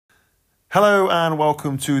Hello and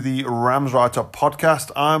welcome to the Rams Write-Up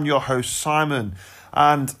podcast. I'm your host Simon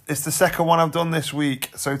and it's the second one I've done this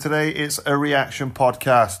week. So today it's a reaction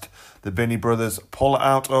podcast. The Binnie brothers pull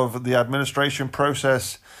out of the administration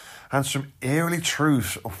process and some eerily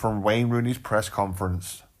truth from Wayne Rooney's press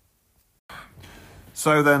conference.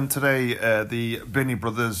 So then today the Binnie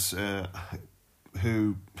brothers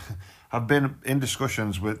who have been in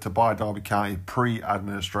discussions to buy Derby County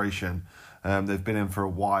pre-administration. They've been in for a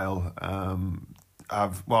while. I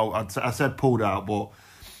said pulled out, but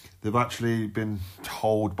they've actually been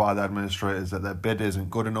told by the administrators that their bid isn't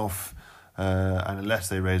good enough, and unless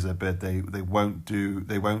they raise their bid, they won't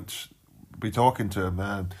be talking to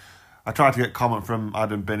them. I tried to get comment from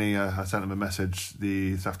Adam Binnie. I sent him a message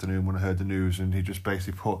this afternoon when I heard the news, and he just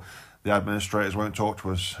basically put the administrators won't talk to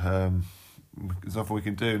us. There's nothing we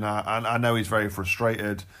can do now. I know he's very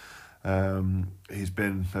frustrated. He's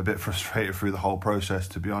been a bit frustrated through the whole process,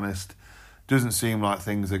 to be honest. Doesn't seem like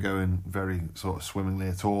things are going very sort of swimmingly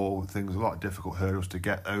at all. Things, a lot of difficult hurdles to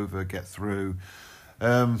get over, get through.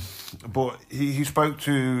 But he spoke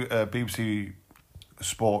to BBC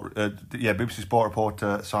Sport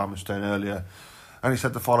reporter Simon Stone earlier, and he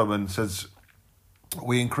said the following. Says,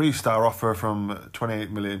 we increased our offer from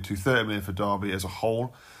 28 million to 30 million for Derby as a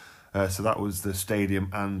whole. So that was the stadium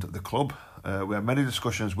and the club. We had many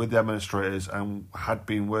discussions with the administrators and had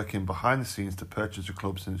been working behind the scenes to purchase the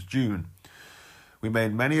club since June. We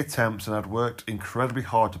made many attempts and had worked incredibly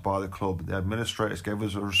hard to buy the club. The administrators gave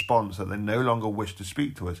us a response that they no longer wish to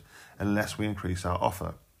speak to us unless we increase our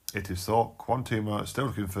offer. It is thought Quantuma are still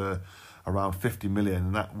looking for around 50 million,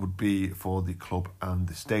 and that would be for the club and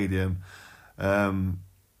the stadium. And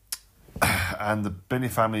the Binnie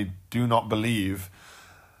family do not believe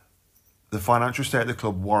the financial state of the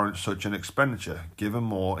club warrants such an expenditure, given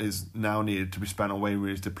more is now needed to be spent on Wayne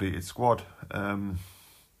Rooney's depleted squad.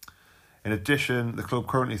 In addition, the club,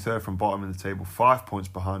 currently third from bottom in the table, 5 points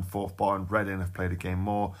behind fourth bottom Reading, have played a game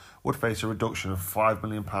more, would face a reduction of £5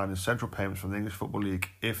 million in central payments from the English Football League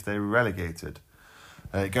if they were relegated.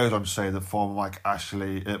 It goes on to say that former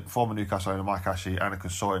Newcastle owner Mike Ashley and a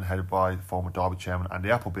consortium headed by former Derby chairman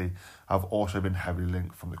Andy Appleby have also been heavily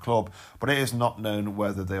linked from the club, but it is not known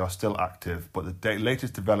whether they are still active. But the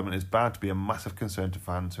latest development is bound to be a massive concern to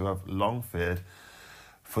fans who have long feared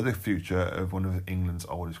for the future of one of England's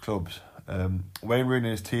oldest clubs. Wayne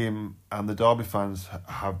Rooney's team and the Derby fans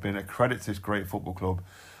have been a credit to this great football club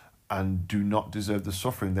and do not deserve the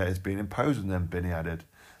suffering that is being imposed on them, Binnie added.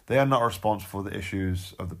 They are not responsible for the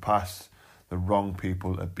issues of the past. The wrong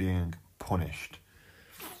people are being punished.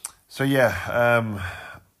 So yeah,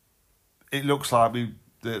 it looks like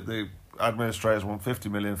the administrators want 50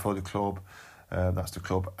 million for the club. That's the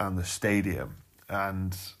club and the stadium.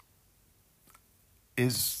 And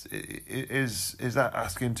is that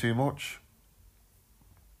asking too much?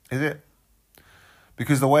 Is it?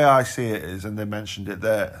 Because the way I see it is, and they mentioned it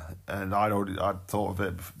there, and I'd thought of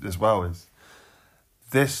it as well, is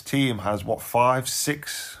this team has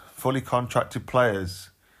 5-6 fully contracted players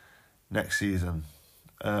next season.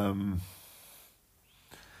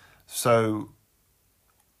 So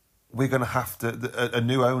we're going to have to, a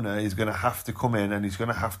new owner is going to have to come in and he's going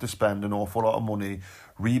to have to spend an awful lot of money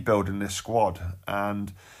rebuilding this squad.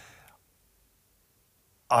 And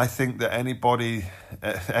I think that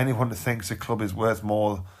anyone that thinks the club is worth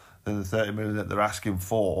more than the 30 million that they're asking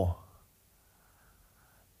for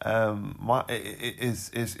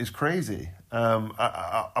is crazy.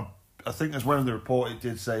 I think as well in the report it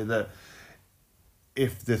did say that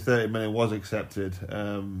if the 30 million was accepted,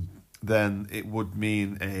 then it would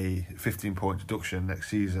mean a 15-point deduction next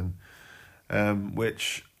season,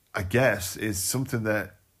 which I guess is something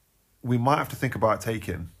that we might have to think about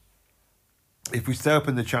taking. If we stay up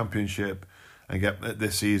in the Championship and get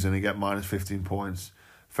this season and get minus 15 points,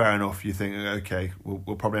 fair enough. You think, okay,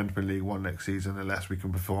 we'll probably end up in League One next season unless we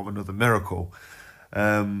can perform another miracle.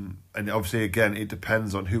 And obviously, again, it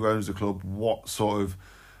depends on who owns the club, what sort of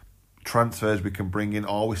transfers we can bring in.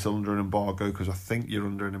 Are we still under an embargo? Because I think you're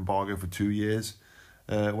under an embargo for 2 years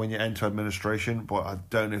when you enter administration, but I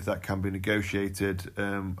don't know if that can be negotiated.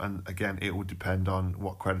 And again, it will depend on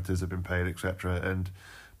what creditors have been paid, etc. And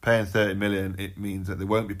paying 30 million, it means that they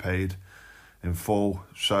won't be paid in full,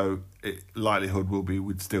 so likelihood will be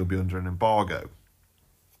we'd still be under an embargo.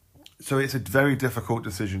 So it's a very difficult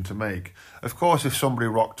decision to make. Of course, if somebody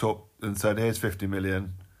rocked up and said, here's 50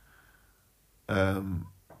 million, then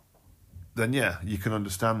yeah, you can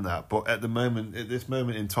understand that. But at this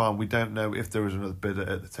moment in time, we don't know if there is another bidder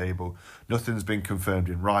at the table. Nothing's been confirmed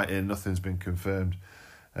in writing. Nothing's been confirmed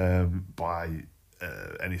by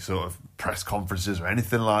any sort of press conferences or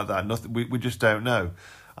anything like that. Nothing. We just don't know.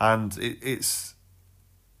 and it's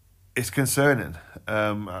concerning.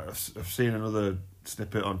 I've seen another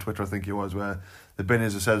snippet on Twitter, I think it was, where the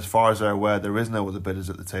Binnies have said, as far as they're aware, there is no other bidders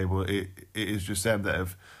at the table. It is just them that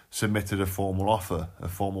have submitted a formal offer, a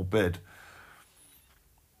formal bid.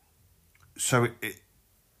 So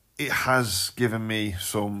it has given me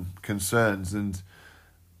some concerns, and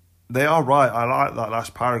they are right. I like that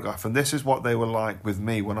last paragraph, and this is what they were like with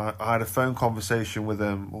me when I had a phone conversation with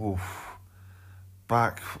them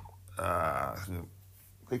back, I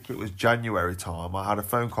think it was January time. I had a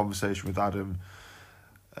phone conversation with Adam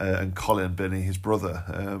and Colin Binnie, his brother,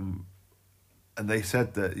 and they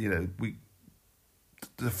said that, you know,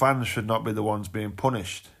 the fans should not be the ones being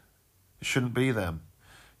punished. It shouldn't be them.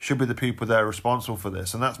 It should be the people that are responsible for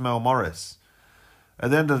this, and that's Mel Morris. At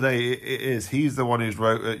the end of the day, it is. He's the one who's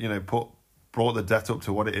brought the debt up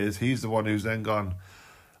to what it is. He's the one who's then gone,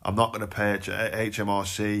 I'm not going to pay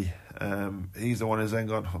HMRC. He's the one who's then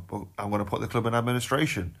gone, I'm going to put the club in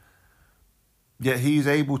administration. Yet he's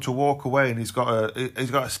able to walk away, and he's got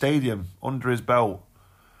a stadium under his belt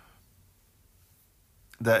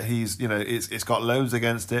that it's got loans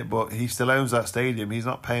against it, but he still owns that stadium. He's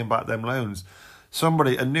not paying back them loans.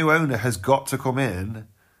 A new owner has got to come in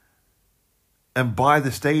and buy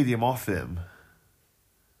the stadium off him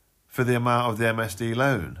for the amount of the MSD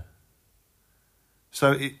loan.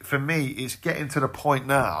 So for me, it's getting to the point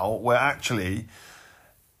now where actually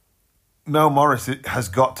Mel Morris has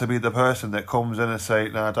got to be the person that comes in and say,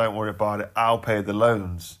 no, don't worry about it, I'll pay the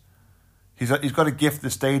loans. He's got to gift the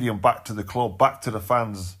stadium back to the club, back to the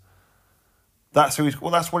fans. That's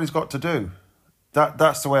what he's got to do.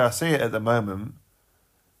 That's the way I see it at the moment.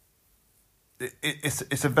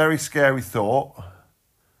 It's a very scary thought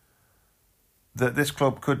that this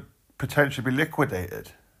club could potentially be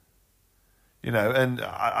liquidated. You know, and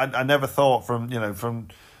I never thought from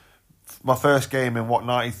my first game in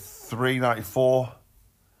 93, 94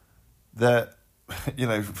 that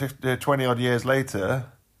 20 odd years later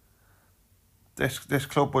this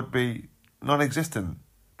club would be non-existent.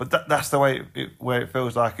 But that's the way where it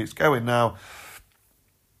feels like it's going now.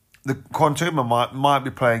 The Quantuma might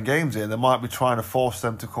be playing games here. They might be trying to force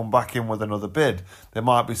them to come back in with another bid. They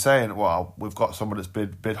might be saying, well, we've got someone that's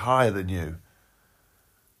bid higher than you.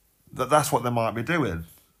 That's what they might be doing.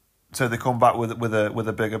 So they come back with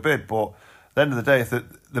a bigger bid. But at the end of the day,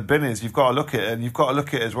 the Binnies, you've got to look at it, and you've got to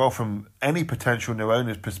look at it as well from any potential new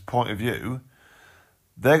owner's point of view.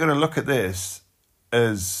 They're going to look at this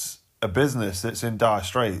as a business that's in dire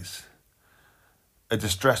straits. A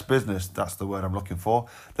distressed business, that's the word I'm looking for.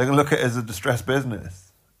 They're going to look at it as a distressed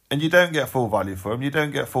business. And you don't get full value for them. You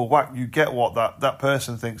don't get full whack. You get what that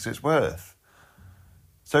person thinks it's worth.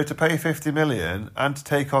 So to pay 50 million and to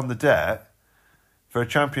take on the debt for a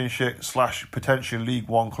championship / potential League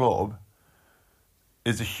One club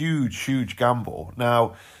is a huge, huge gamble.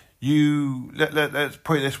 Now, let's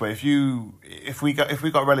put it this way: if we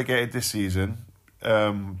got relegated this season,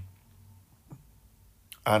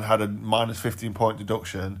 and had a minus 15-point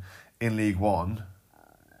deduction in League One,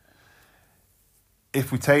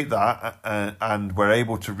 if we take that and we're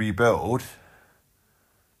able to rebuild,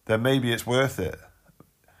 then maybe it's worth it.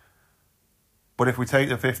 But if we take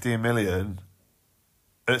the 15 million,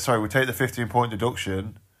 we take the 15-point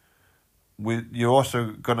deduction, you're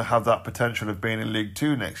also going to have that potential of being in League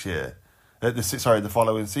Two next year, the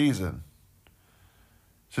following season.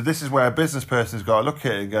 So this is where a business person's got to look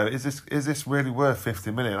at it and go, is this really worth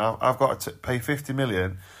 50 million? I've got to pay 50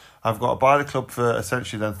 million. I've got to buy the club for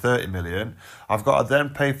essentially then 30 million. I've got to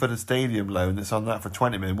then pay for the stadium loan that's on that for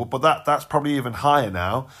 20 million. But that's probably even higher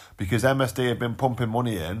now because MSD have been pumping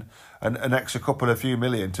money in and an extra few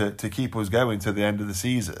million to keep us going to the end of the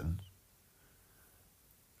season.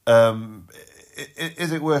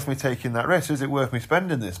 Is it worth me taking that risk? Is it worth me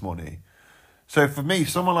spending this money? So for me,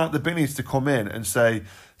 someone like the Binnies to come in and say,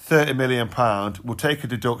 £30 million, we'll take a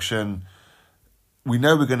deduction. We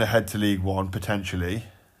know we're going to head to League One, potentially.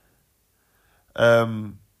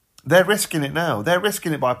 They're risking it now. They're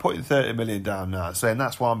risking it by putting 30 million down now, saying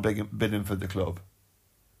that's why I'm bidding for the club.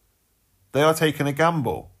 They are taking a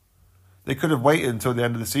gamble. They could have waited until the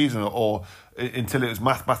end of the season or until it was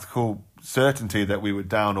mathematical certainty that we were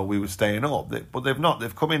down or we were staying up. But they've not.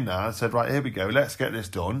 They've come in now and said, right, here we go. Let's get this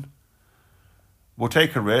done. We'll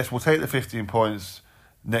take a risk. We'll take the 15 points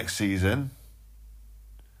next season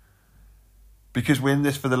because we're in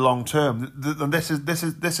this for the long term. And this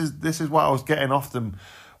is what I was getting off them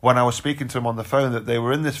when I was speaking to them on the phone, that they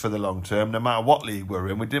were in this for the long term, no matter what league we're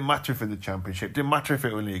in. It didn't matter if it was the Championship, didn't matter if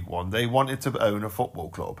it was League One. They wanted to own a football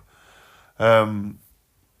club, and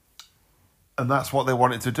that's what they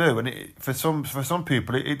wanted to do. And for some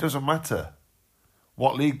people, it doesn't matter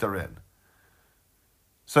what league they're in.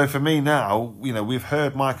 So for me now, we've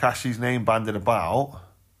heard Mike Ashley's name bandied about.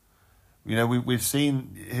 We've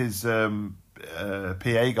seen his PA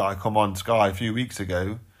guy come on Sky a few weeks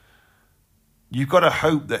ago. You've got to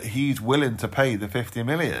hope that he's willing to pay the 50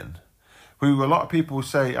 million. Who a lot of people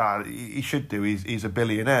say he should do. He's a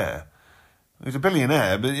billionaire. He's a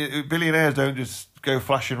billionaire, but billionaires don't just go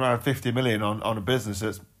flashing around 50 million on a business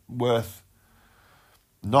that's worth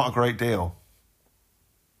not a great deal.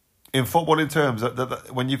 In football, in terms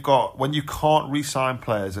that when you can't re-sign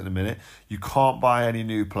players at the minute, you can't buy any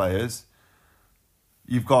new players.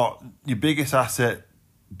 You've got your biggest asset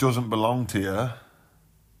doesn't belong to you.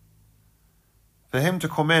 For him to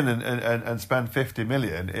come in and spend 50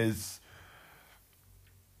 million is,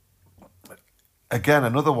 again,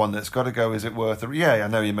 another one that's got to go, is it worth it? Yeah, I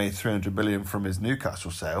know he made 300 million from his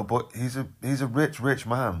Newcastle sale, but he's a rich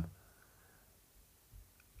man.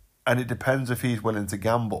 And it depends if he's willing to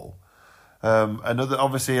gamble.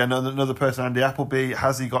 Another person, Andy Appleby,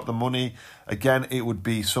 has he got the money? Again, it would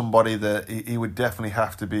be somebody that he would definitely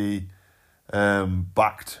have to be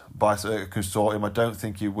backed by a consortium. I don't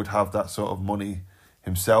think he would have that sort of money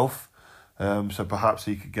himself. So perhaps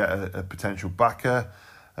he could get a potential backer.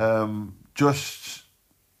 This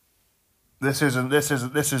is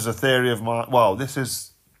a theory of mine. Well, this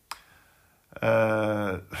is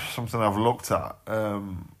something I've looked at.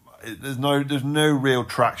 There's no real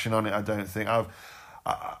traction on it. I don't think I've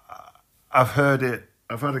heard it.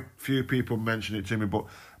 I've had a few people mention it to me, but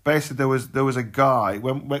basically there was a guy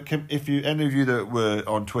if you any of you that were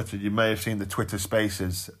on Twitter, you may have seen the Twitter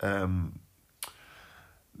Spaces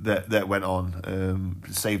that went on,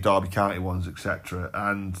 Save Derby County ones, etc.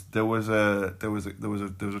 And there was a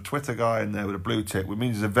Twitter guy in there with a blue tick, which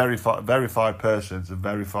means he's a verified person. It's a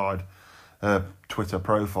verified Twitter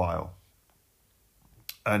profile.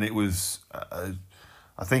 And it was, I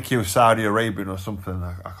think he was Saudi Arabian or something.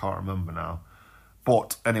 I can't remember now.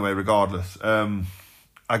 But anyway, regardless, he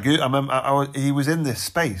was in this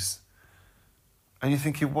space, and you're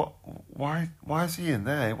thinking, why is he in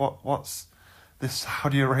there? What's this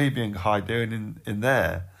Saudi Arabian guy doing in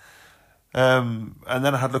there? And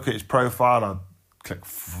then I had a look at his profile. I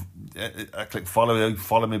click follow. He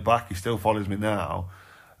followed me back. He still follows me now.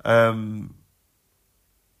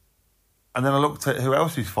 And then I looked at who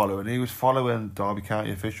else he's following. He was following Derby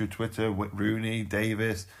County official Twitter, Rooney,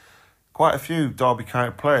 Davis, quite a few Derby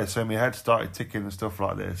County players. So my head started ticking and stuff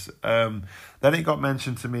like this. Then it got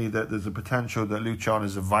mentioned to me that there's a potential that Luciano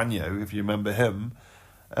Zavagno, if you remember him,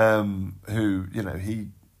 who, I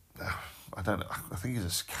don't know, I think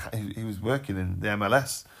he was working in the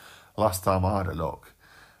MLS last time I had a look.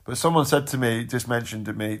 But someone said to me, mentioned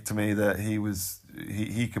to me that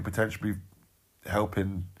he could potentially be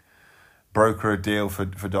helping broker a deal for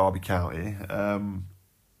Derby County.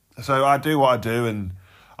 So I do what I do, and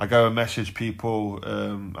I go and message people.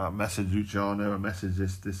 I message Luciano, I message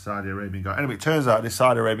this Saudi Arabian guy. Anyway, it turns out this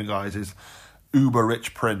Saudi Arabian guy is this uber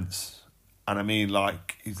rich prince, and I mean,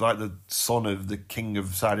 like, he's like the son of the king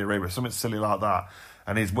of Saudi Arabia, something silly like that.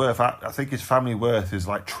 And his worth, I think his family worth is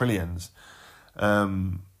like trillions,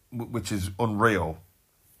 which is unreal.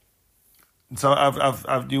 So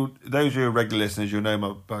those who are regular listeners, you'll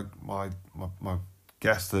know my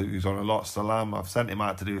guest who's on a lot, Salam. I've sent him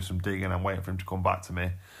out to do some digging. I'm waiting for him to come back to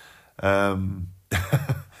me. Come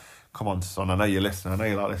on, son. I know you're listening. I know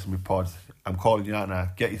you like listening to pods. I'm calling you out now.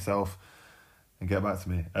 Get yourself and get back to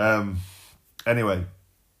me. Anyway,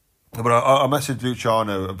 but I messaged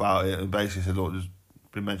Luciano about it and basically said, look, there's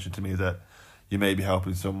been mentioned to me that you may be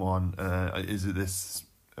helping someone. Is it this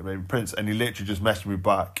Arabian Prince? And he literally just messaged me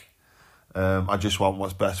back. I just want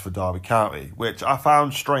what's best for Derby County, which I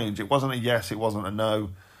found strange. It wasn't a yes, it wasn't a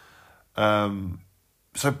no. So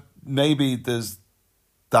maybe there's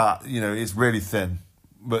that, it's really thin.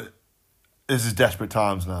 But this is desperate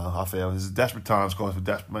times now, I feel. This is desperate times calling for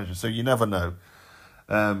desperate measures. So you never know.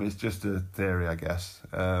 It's just a theory, I guess.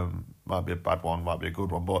 Might be a bad one, might be a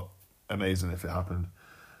good one, but amazing if it happened.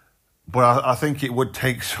 But I think it would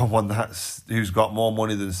take someone who's got more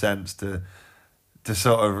money than sense to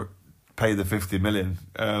sort of pay the 50 million.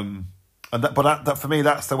 But for me,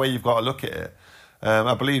 that's the way you've got to look at it.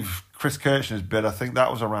 I believe Chris Kirchner's bid, I think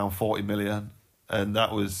that was around 40 million, and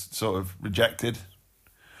that was sort of rejected,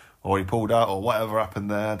 or he pulled out, or whatever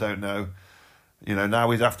happened there, I don't know.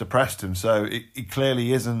 Now he's after Preston, so he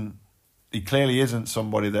clearly isn't. He clearly isn't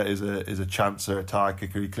somebody that is a chancer, a tire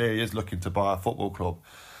kicker. He clearly is looking to buy a football club.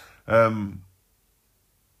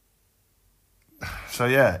 So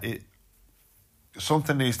yeah,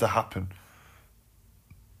 something needs to happen,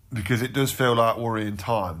 because it does feel like worrying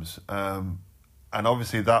times. And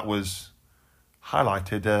obviously that was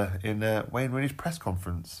highlighted in Wayne Rooney's press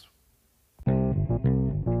conference.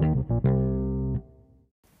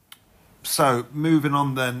 So, moving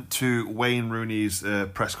on then to Wayne Rooney's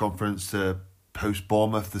press conference post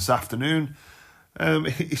Bournemouth this afternoon.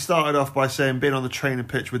 He started off by saying being on the training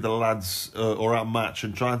pitch with the lads or at match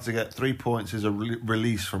and trying to get 3 points is a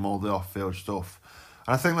release from all the off-field stuff.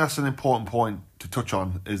 And I think that's an important point to touch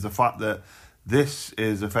on, is the fact that this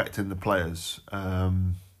is affecting the players.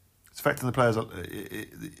 It's affecting the players.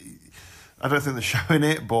 I don't think they're showing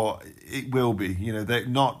it, but it will be. You know, they're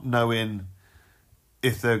not knowing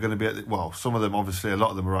if they're going to be some of them, obviously, a lot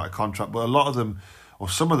of them are out of contract, but a lot of them, or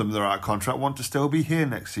some of them that are out of contract, want to still be here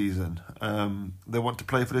next season. They want to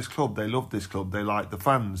play for this club. They love this club. They like the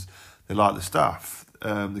fans. They like the staff,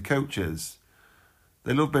 the coaches.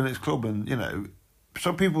 They love being at this club. And, you know,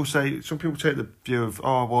 some people take the view of,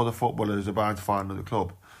 the footballers are bound to find another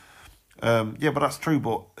club. But that's true.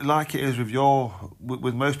 But like it is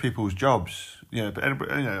with most people's jobs,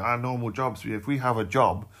 our normal jobs, if we have a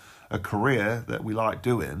career that we like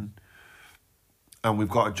doing, and we've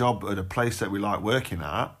got a job at a place that we like working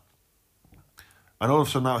at, and all of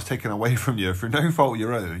a sudden that was taken away from you through no fault of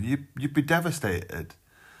your own, you'd be devastated.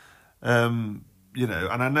 And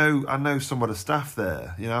I know some of the staff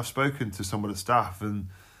there. I've spoken to some of the staff, and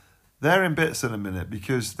they're in bits in a minute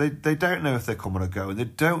because they don't know if they're coming or going. They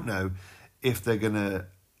don't know if they're going to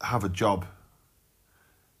have a job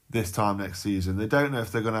this time next season. They don't know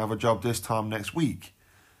if they're going to have a job this time next week.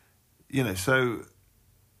 So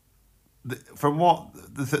from what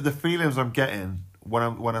the feelings I'm getting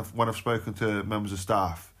when I've spoken to members of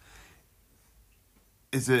staff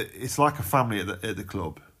is that it's like a family at the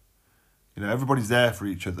club. Everybody's there for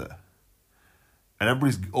each other, and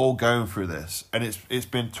everybody's all going through this, and it's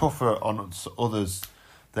been tougher on others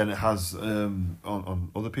than it has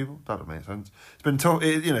on other people. That doesn't make sense. It's been tough.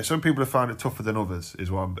 Some people have found it tougher than others.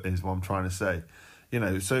 Is what I'm trying to say.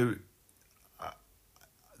 So.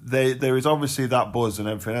 There is obviously that buzz and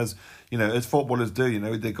everything, as footballers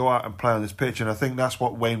do. They go out and play on this pitch, and I think that's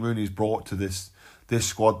what Wayne Rooney's brought to this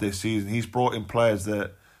squad this season. He's brought in players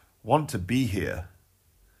that want to be here.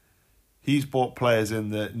 He's brought players in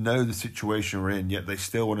that know the situation we're in, yet they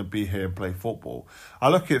still want to be here and play football. I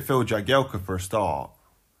look at Phil Jagielka for a start.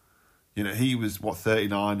 He was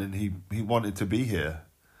 39, and he wanted to be here.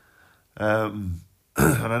 And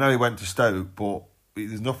I know he went to Stoke, but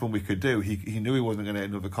there's nothing we could do. He knew he wasn't going to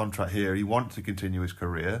get another contract here. He wanted to continue his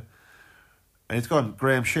career. And he's gone.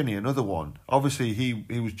 Graham Shinney, another one. Obviously, he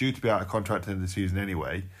was due to be out of contract at the end of the season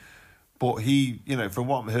anyway. But he, from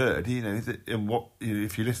what I've heard,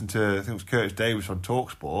 if you listen to, I think it was Curtis Davis on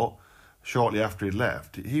TalkSport, shortly after he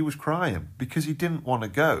left, he was crying because he didn't want to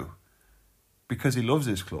go, because he loves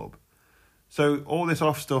his club. So all this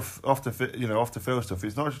off the field stuff,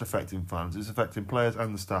 it's not just affecting fans, it's affecting players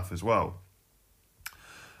and the staff as well.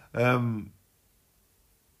 But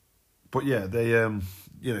yeah, they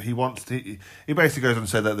he wants to. He basically goes on to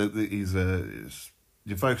say that he's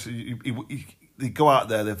you folks. They go out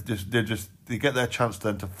there. They get their chance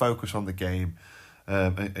then to focus on the game,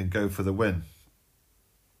 and go for the win.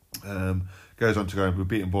 Goes on to go. We've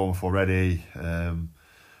beaten Bournemouth already.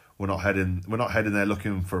 We're not heading there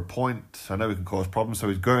looking for a point. I know we can cause problems, so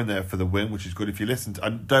he's going there for the win, which is good. If you listen to, I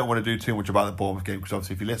don't want to do too much about the Bournemouth game because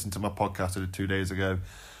obviously if you listen to my podcast I did 2 days ago,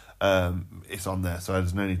 it's on there, so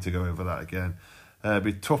there's no need to go over that again. It'll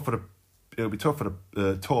be tough, and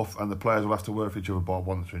the players will have to work for each other, but I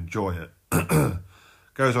want them to enjoy it.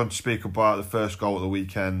 Goes on to speak about the first goal at the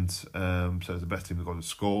weekend. So it's the best team they've got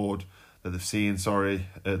scored that he's seen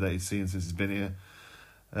since he's been here.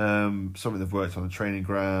 Something they've worked on the training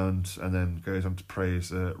ground, and then goes on to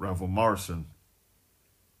praise Ravel Morrison.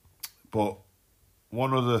 But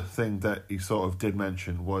one other thing that he sort of did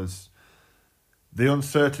mention was the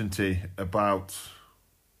uncertainty about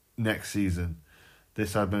next season,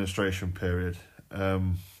 this administration period.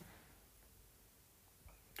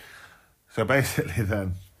 So basically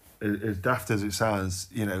then, as daft as it sounds,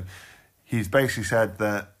 he's basically said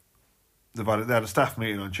that they had a staff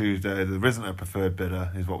meeting on Tuesday, there isn't a preferred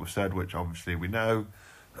bidder, is what was said, which obviously we know.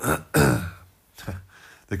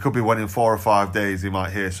 There could be one in 4 or 5 days, he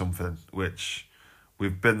might hear something, which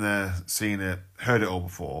we've been there, seen it, heard it all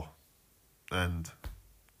before. And,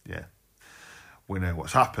 yeah, we know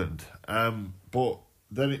what's happened. But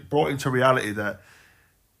then it brought into reality that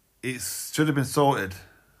it should have been sorted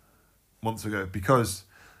months ago, because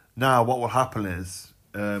now what will happen is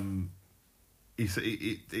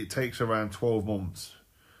it takes around 12 weeks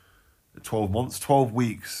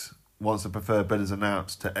once the preferred bid is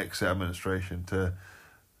announced to exit administration to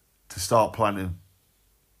start planning,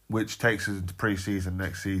 which takes us into pre-season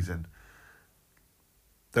next season.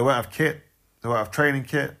 They won't have kit. They won't have training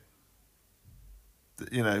kit.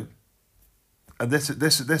 You know, and this is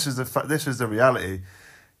the reality.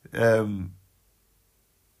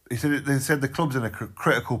 They said the club's in a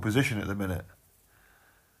critical position at the minute.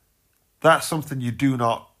 That's something you do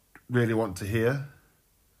not really want to hear,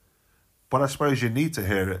 but I suppose you need to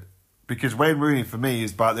hear it, because Wayne Rooney, for me,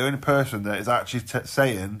 is about the only person that is actually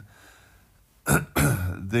saying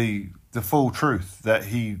the full truth that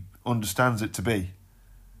he understands it to be.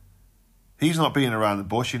 He's not being around the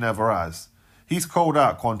bush. He never has. He's called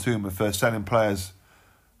out Quantuma for selling players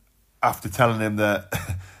after telling him that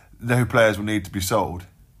no players will need to be sold.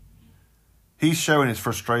 He's showing his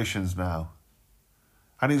frustrations now.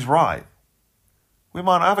 And he's right. We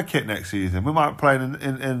might not have a kit next season. We might be playing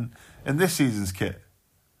in this season's kit.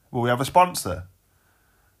 Will we have a sponsor?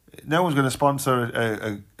 No one's going to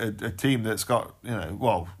sponsor a team that's got,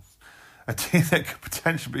 a team that could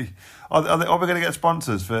potentially be... Are we going to get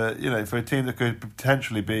sponsors for a team that could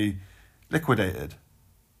potentially be liquidated?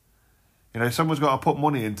 Someone's got to put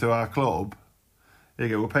money into our club. Here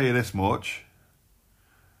you go, we'll pay you this much.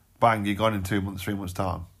 Bang, you're gone in 2 months, 3 months'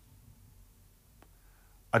 time.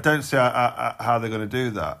 I don't see how they're going to do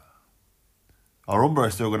that. Our Umbro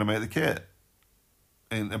is still going to make the kit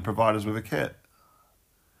and provide us with a kit.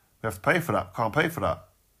 We have to pay for that. Can't pay for that.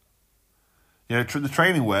 The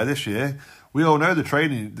training wear this year, we all know the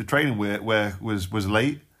training wear was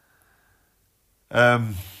late.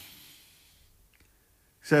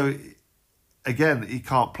 So again, he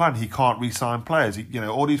can't plan. He can't re-sign players.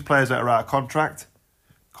 All these players that are out of contract,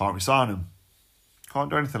 can't re-sign them. Can't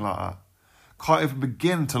do anything like that. Can't even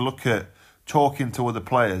begin to look at talking to other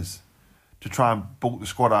players to try and bulk the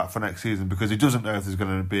squad out for next season, because he doesn't know if there's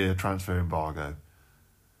going to be a transfer embargo.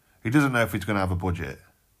 He doesn't know if he's going to have a budget.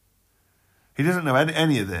 He doesn't know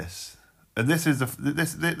any of this, and this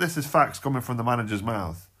is facts coming from the manager's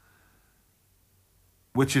mouth,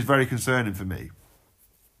 which is very concerning for me.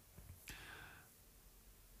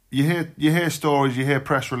 You hear stories, you hear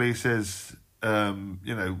press releases. We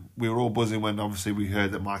were all buzzing when obviously we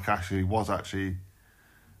heard that Mike Ashley was actually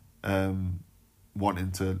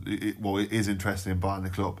is interested in buying the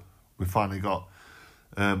club. We finally got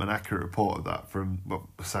an accurate report of that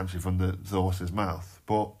essentially from the horse's mouth.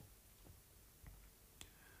 But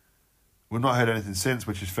we've not heard anything since,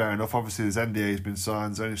 which is fair enough. Obviously, there's NDA's been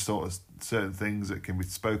signed. There's only sort of certain things that can be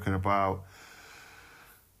spoken about.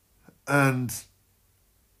 And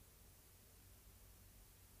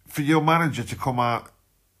for your manager to come out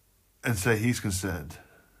and say he's concerned,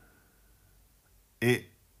 it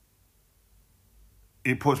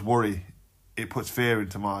puts worry, it puts fear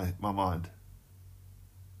into my mind.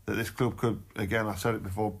 That this club could, again, I said it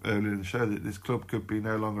before earlier in the show, that this club could be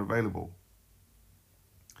no longer available.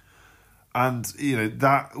 And,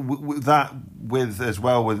 that with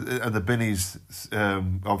the Binnies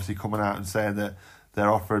obviously coming out and saying that their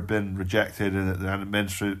offer had been rejected and that the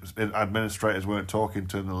administrators weren't talking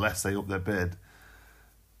to them unless they upped their bid,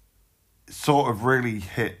 sort of really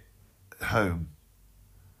hit home.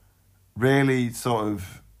 Really sort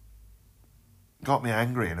of got me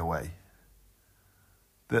angry in a way.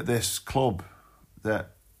 That this club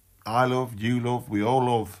that I love, you love, we all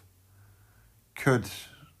love, could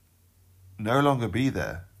no longer be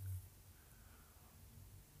there.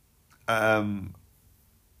 And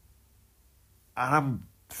I'm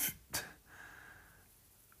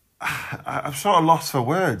sort of lost for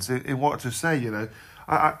words in what to say.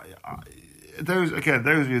 Those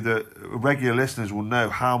of you that regular listeners will know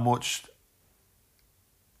how many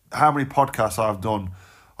podcasts I've done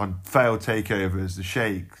on failed takeovers, the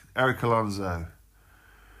Sheikh, Eric Alonso.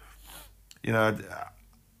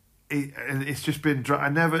 It's just been dry. I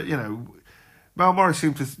never, Mel Morris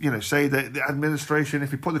seemed to, say that the administration, if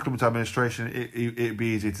he put the club into administration, it'd be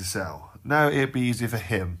easy to sell. No, it'd be easy for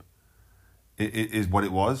him. It is what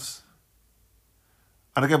it was.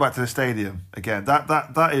 And I go back to the stadium again.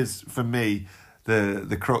 That is for me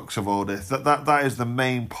the crux of all this. That is the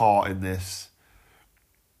main part in this.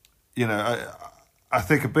 I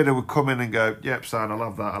think a bidder would come in and go, "Yep, son, I'll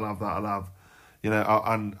have that.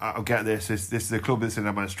 And I'll get this. This is the club that's in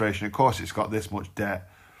administration. Of course, it's got this much debt.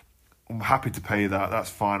 I'm happy to pay that. That's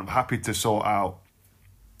fine. I'm happy to sort out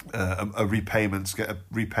get a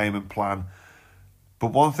repayment plan. But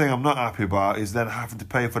one thing I'm not happy about is then having to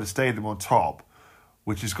pay for the stadium on top,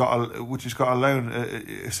 which has got a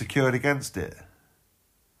loan secured against it.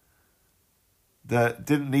 That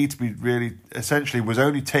didn't need to be really. Essentially, was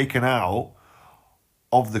only taken out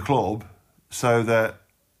of the club so that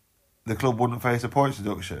the club wouldn't face a points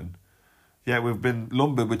deduction. Yet we've been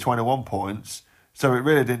lumbered with 21 points, so it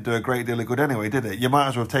really didn't do a great deal of good anyway, did it? You might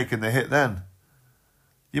as well have taken the hit then.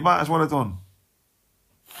 You might as well have done.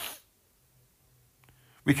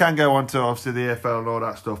 We can go on to, obviously, the EFL and all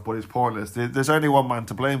that stuff, but it's pointless. There's only one man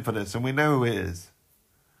to blame for this, and we know who it is.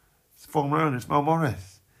 It's former owner, it's Mel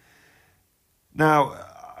Morris. Now,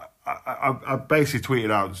 I basically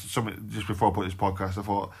tweeted out something just before I put this podcast. I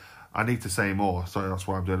thought, I need to say more, so that's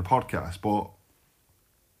why I'm doing a podcast. But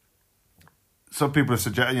some people have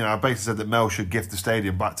suggested, I basically said that Mel should gift the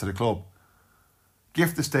stadium back to the club.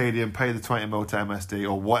 Gift the stadium, pay the 20 mil to MSD,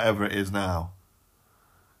 or whatever it is now.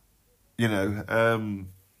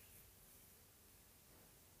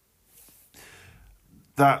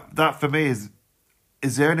 That for me is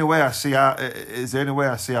the only way I see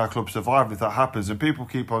our club surviving if that happens. And people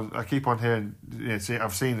I keep on hearing,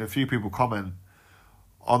 I've seen a few people comment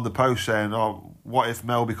on the post saying, "Oh, what if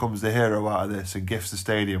Mel becomes the hero out of this and gifts the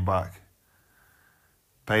stadium back,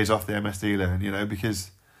 pays off the MSD loan?"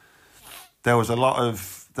 Because there was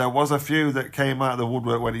a few that came out of the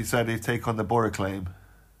woodwork when he said he'd take on the Borough claim.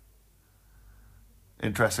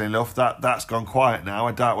 Interestingly enough, that's gone quiet now.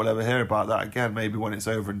 I doubt we'll ever hear about that again. Maybe when it's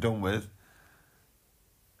over and done with.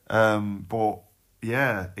 But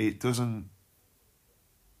yeah, it doesn't.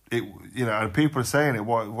 And people are saying it.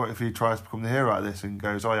 What if he tries to become the hero out of this and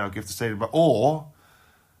goes, "Oh yeah, I'll give the stadium back," or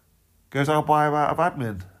goes, "I'll buy him out of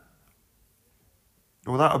admin."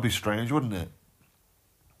 Well, that would be strange, wouldn't it?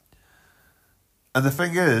 And the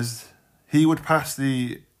thing is, he would pass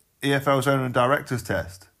the EFL's owner and directors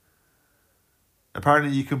test.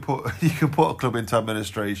 Apparently, you can put a club into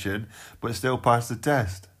administration, but still pass the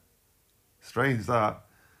test. Strange that.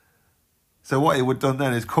 So what he would have done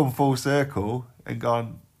then is come full circle and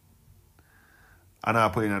gone, "I know I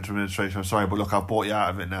put you into administration. I'm sorry, but look, I've bought you out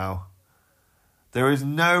of it now." There is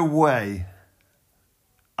no way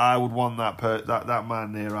I would want that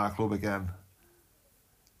man near our club again.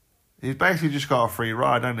 He's basically just got a free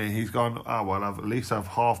ride, hasn't he? He's gone, "Oh well, I've at least have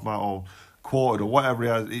half my or quartered or whatever he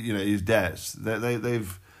has, his debts.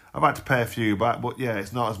 I've had to pay a few back, but yeah,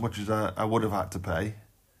 it's not as much as I would have had to pay."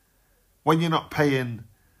 When you're not paying,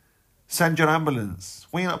 send your ambulance.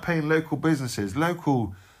 When you're not paying local businesses,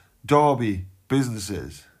 local Derby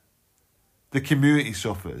businesses, the community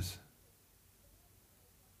suffers.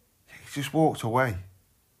 He's just walked away.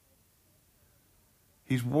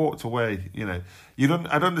 He's walked away.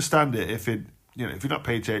 I'd understand it if if you're not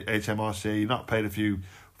paid HMRC, you're not paid a few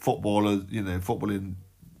footballers, footballing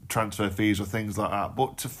transfer fees or things like that.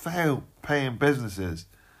 But to fail paying businesses,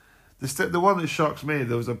 the one that shocks me,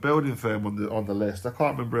 there was a building firm on the list. I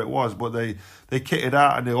can't remember who it was, but they kitted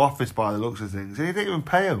out a new office by the looks of things, and he didn't even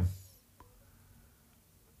pay them.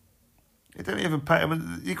 He didn't even pay them,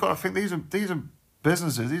 and you got to think these are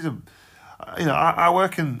businesses. These are, I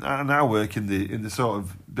work in the sort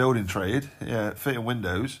of building trade, fitting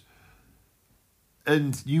windows.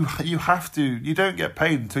 And you don't get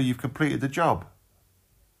paid until you've completed the job.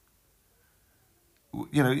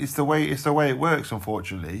 It's the way it works,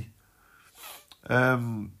 unfortunately.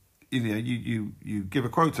 You give a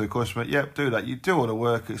quote to the customer, yep, do that. You do all the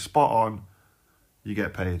work, it's spot on, you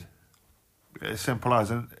get paid. It's simple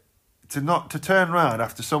as. And to turn around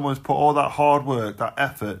after someone's put all that hard work, that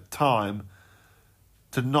effort, time,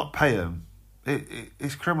 to not pay them,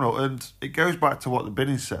 it's criminal. And it goes back to what the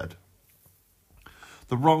Binnie said.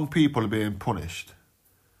 The wrong people are being punished.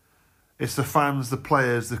 It's the fans, the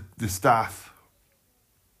players, the staff.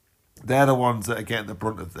 They're the ones that are getting the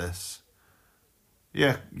brunt of this.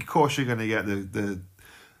 Yeah, of course you're going to get the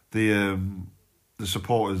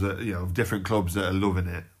supporters that of different clubs that are loving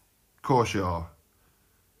it. Of course you are.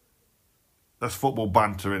 That's football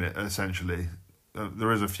banter, in it, essentially.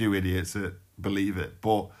 There is a few idiots that believe it,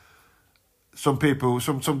 but some people,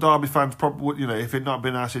 some Derby fans probably, if it had not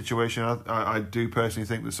been our situation, I do personally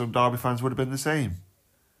think that some Derby fans would have been the same.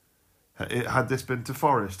 Had this been to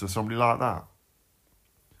Forest or somebody like that.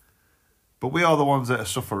 But we are the ones that are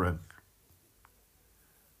suffering.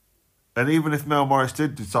 And even if Mel Morris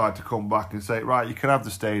did decide to come back and say, right, you can have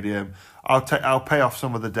the stadium, I'll pay off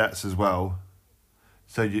some of the debts as well,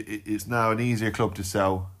 so it's now an easier club to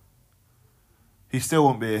sell, he still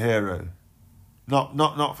wouldn't be a hero.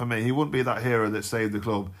 Not for me. He wouldn't be that hero that saved the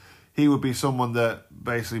club. He would be someone that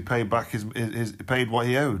basically paid back his paid what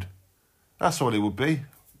he owed. That's all he would be.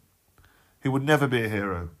 He would never be a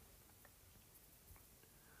hero.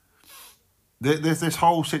 This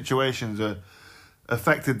whole situation's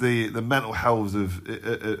affected the mental health of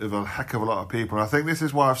a heck of a lot of people. And I think this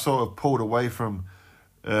is why I've sort of pulled away from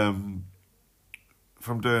doing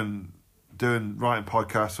writing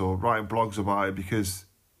podcasts or writing blogs about it, because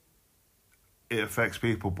it affects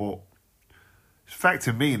people, but it's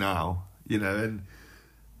affecting me now, and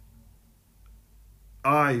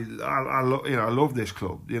I love this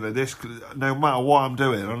club. This, no matter what I'm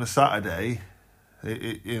doing on a Saturday,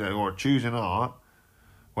 or Tuesday night,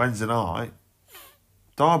 Wednesday night,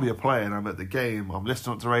 Derby are playing. I'm at the game. I'm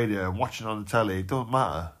listening to the radio. I'm watching on the telly. It doesn't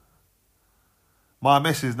matter. My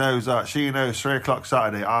missus knows that. She knows 3:00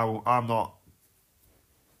 Saturday. I'm not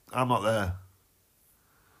there.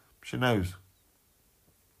 She knows.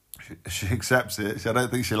 She accepts it. I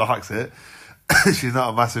don't think she likes it. She's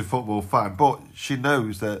not a massive football fan, but she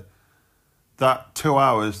knows that 2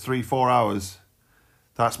 hours, 3-4 hours,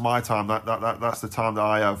 that's my time. That's the time that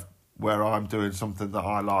I have where I'm doing something that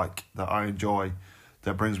I like, that I enjoy,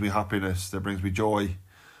 that brings me happiness, that brings me joy,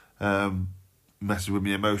 messes with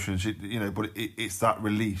my emotions. But it's that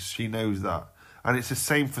release. She knows that, and it's the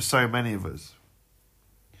same for so many of us.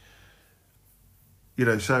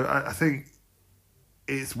 So I think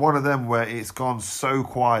it's one of them where it's gone so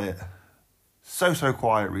quiet. So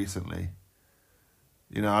quiet recently.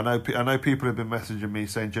 I know people have been messaging me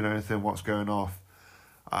saying, do you know anything, what's going off?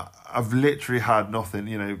 I've literally had nothing.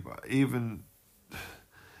 Even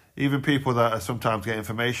people that are sometimes get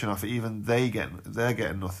information off it, even they're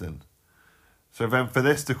getting nothing. So then for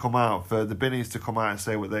this to come out, for the Binnies to come out and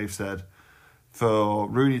say what they've said, for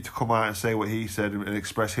Rooney to come out and say what he said and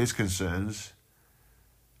express his concerns,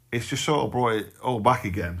 it's just sort of brought it all back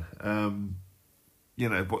again.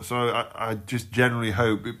 But so I just generally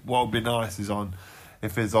hope what would be nice is on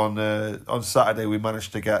Saturday we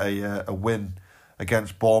managed to get a win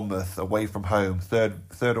against Bournemouth away from home,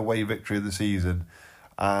 third away victory of the season,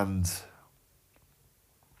 and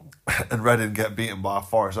Reading get beaten by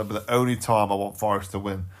Forest. That'd be the only time I want Forest to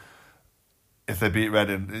win. If they beat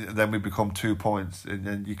Reading, then we become 2 points, and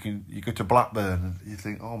then you go to Blackburn and you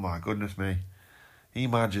think, oh my goodness me,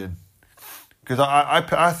 imagine. Because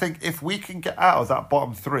I think if we can get out of that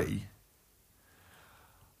bottom three,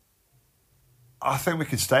 I think we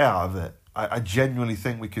can stay out of it. I genuinely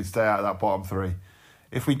think we can stay out of that bottom three.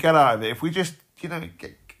 If we get out of it, if we just get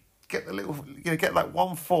the little get like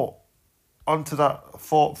 1 foot onto that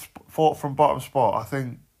fourth from bottom spot, I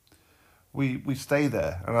think we stay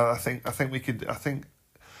there, and I think we could. I think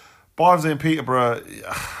Barnsley and Peterborough.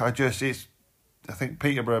 I think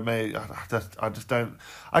Peterborough may. I just don't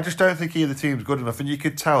think either team's good enough, and you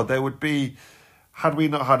could tell there would be. Had we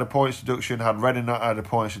not had a points deduction, had Reading not had a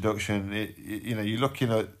points deduction, you're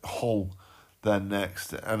looking at Hull then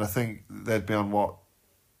next, and I think they'd be on what.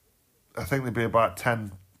 I think they'd be about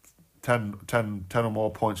 10 or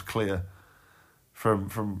more points clear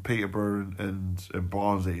from Peterborough and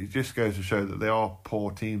Barnsley. It just goes to show that they are poor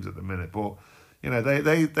teams at the minute, but.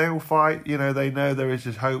 They will fight. They know there is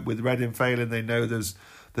just hope with Reading failing. They know there's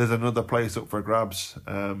another place up for grabs.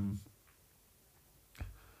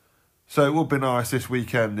 So it would be nice this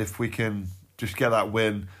weekend if we can just get that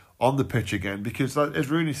win on the pitch again, because as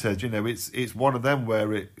Rooney said, it's one of them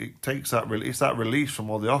where it takes that release from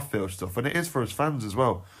all the off-field stuff, and it is for us fans as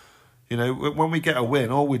well. When we get a win,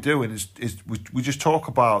 all we're doing is we just talk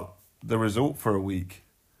about the result for a week.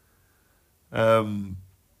 We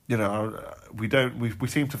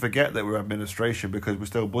seem to forget that we're administration because we're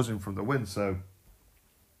still buzzing from the win. So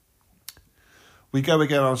we go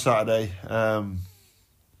again on Saturday.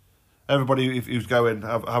 Everybody who's going,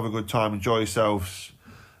 have a good time, enjoy yourselves.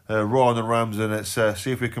 Raw on the Rams, and let's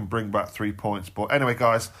see if we can bring back 3 points. But anyway,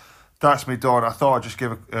 guys, that's me done. I thought I'd just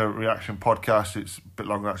give a reaction podcast. It's a bit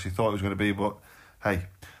longer than I actually thought it was going to be, but hey,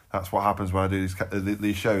 that's what happens when I do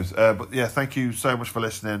these shows. But yeah, thank you so much for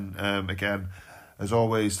listening again. As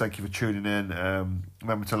always, thank you for tuning in.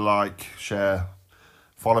 Remember to like, share,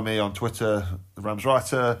 follow me on Twitter, The Rams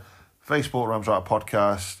Writer, Facebook, Rams Writer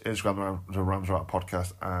Podcast, Instagram, The Rams Writer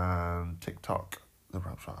Podcast, and TikTok, The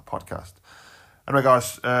Rams Writer Podcast. Anyway,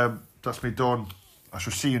 guys, that's me done. I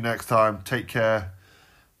shall see you next time. Take care.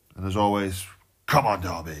 And as always, come on,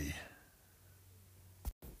 Derby.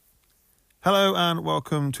 Hello and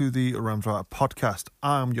welcome to the Rams Writer Podcast.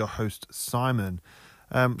 I'm your host, Simon.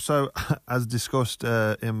 So, as discussed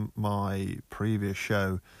in my previous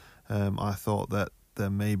show, I thought that there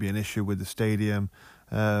may be an issue with the stadium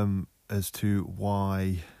as to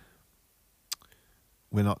why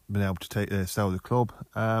we're not been able to sell the club.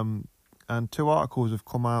 And 2 articles have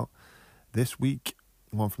come out this week,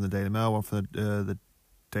 one from the Daily Mail, one from the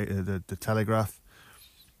Telegraph,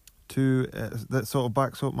 that sort of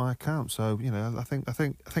backs up my account. So I think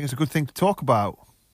it's a good thing to talk about.